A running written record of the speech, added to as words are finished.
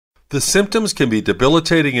The symptoms can be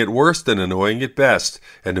debilitating at worst and annoying at best.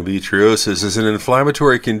 Endometriosis is an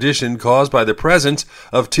inflammatory condition caused by the presence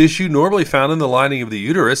of tissue normally found in the lining of the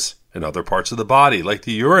uterus and other parts of the body, like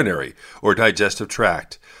the urinary or digestive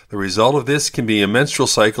tract. The result of this can be a menstrual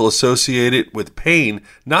cycle associated with pain,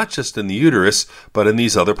 not just in the uterus, but in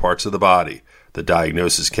these other parts of the body. The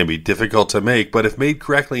diagnosis can be difficult to make, but if made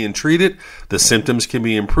correctly and treated, the symptoms can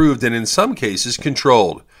be improved and in some cases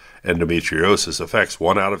controlled. Endometriosis affects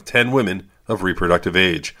 1 out of 10 women of reproductive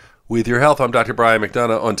age. With your health, I'm Dr. Brian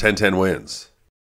McDonough on 1010 Wins.